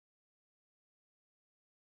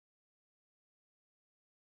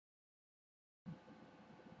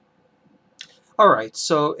Alright,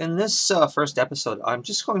 so in this first episode, I'm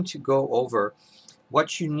just going to go over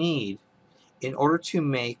what you need in order to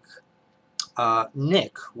make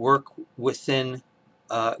NIK work within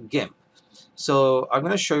GIMP. So I'm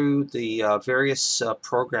going to show you the various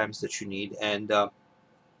programs that you need, and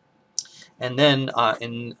then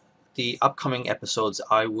in the upcoming episodes,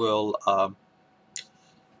 I will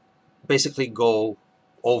basically go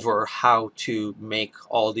over how to make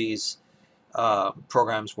all these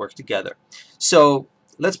programs work together. So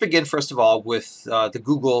let's begin first of all with the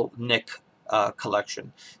Google NIK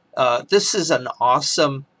collection. This is an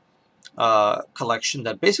awesome collection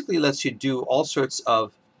that basically lets you do all sorts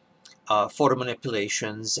of photo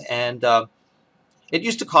manipulations, and it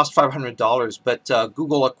used to cost $500, but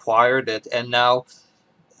Google acquired it, and now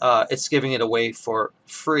it's giving it away for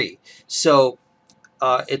free. So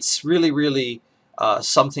it's really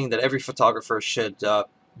something that every photographer should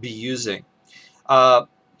be using.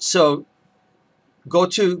 So go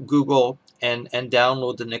to Google and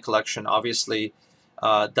download the NIK Collection. Obviously,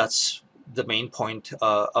 that's the main point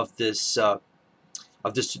of this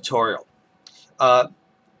tutorial.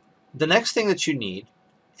 The next thing that you need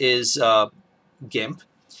is GIMP,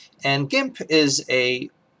 and GIMP is a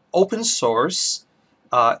open source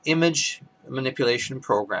image manipulation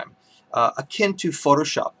program akin to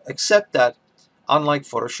Photoshop, except that unlike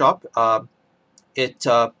Photoshop, it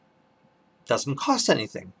doesn't cost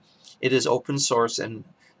anything. It is open source and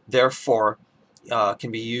therefore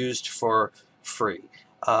can be used for free.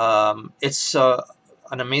 It's an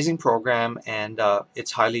amazing program, and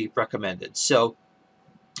it's highly recommended. So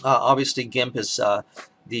obviously GIMP is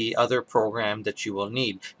the other program that you will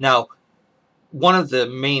need. Now, one of the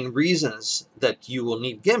main reasons that you will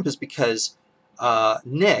need GIMP is because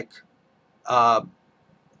NIK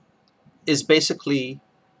is basically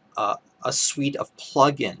a suite of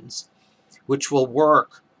plugins which will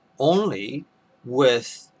work only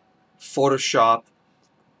with Photoshop,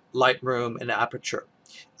 Lightroom, and Aperture.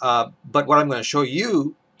 But what I'm going to show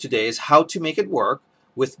you today is how to make it work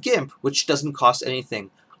with GIMP, which doesn't cost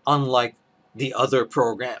anything, unlike the other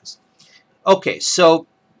programs. Okay, so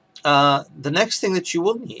the next thing that you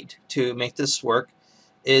will need to make this work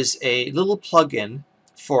is a little plugin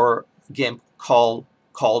for GIMP called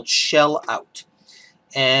Shell Out.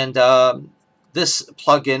 And this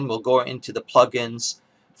plugin will go into the plugins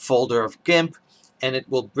folder of GIMP, and it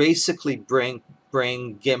will basically bring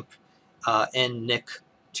GIMP and NIK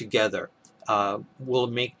together. We'll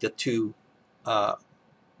make the two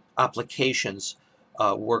applications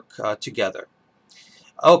work together.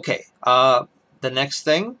 Okay, the next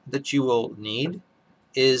thing that you will need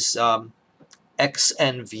is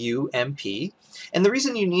XNView MP, and the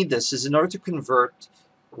reason you need this is in order to convert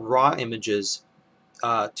raw images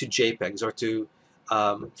to JPEGs, or to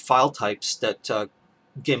file types that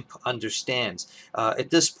GIMP understands. At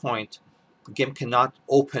this point, GIMP cannot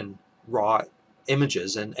open raw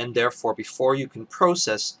images, and therefore before you can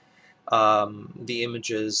process the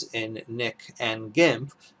images in NIK and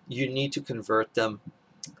GIMP, you need to convert them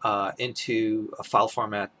into a file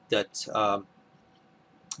format that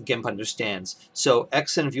GIMP understands. So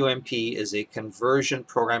XNViewMP is a conversion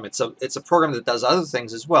program. It's a program that does other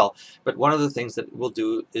things as well, but one of the things that it will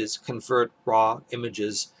do is convert raw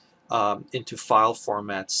images into file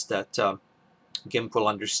formats that GIMP will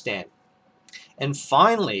understand. And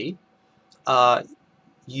finally,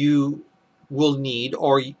 you will need,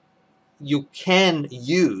 or you can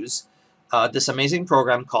use, this amazing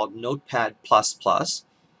program called Notepad++.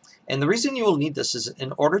 And the reason you will need this is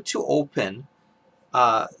in order to open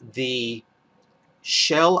the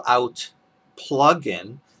Shell Out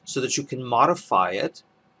plugin, so that you can modify it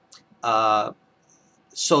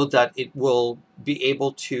so that it will be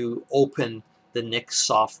able to open the NIK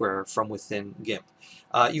software from within GIMP.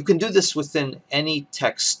 You can do this within any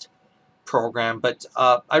text program, but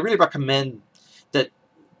I really recommend that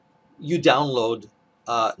you download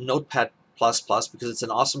Notepad++ because it's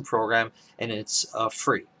an awesome program and it's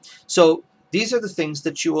free. So these are the things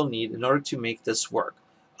that you will need in order to make this work.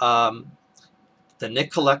 The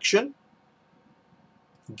NIK Collection,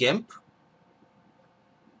 GIMP,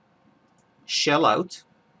 Shell Out,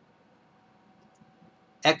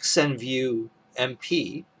 XNView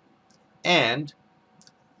MP, and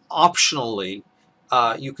optionally,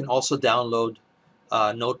 you can also download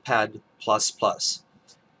Notepad++.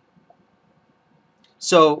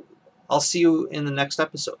 So I'll see you in the next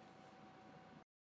episode.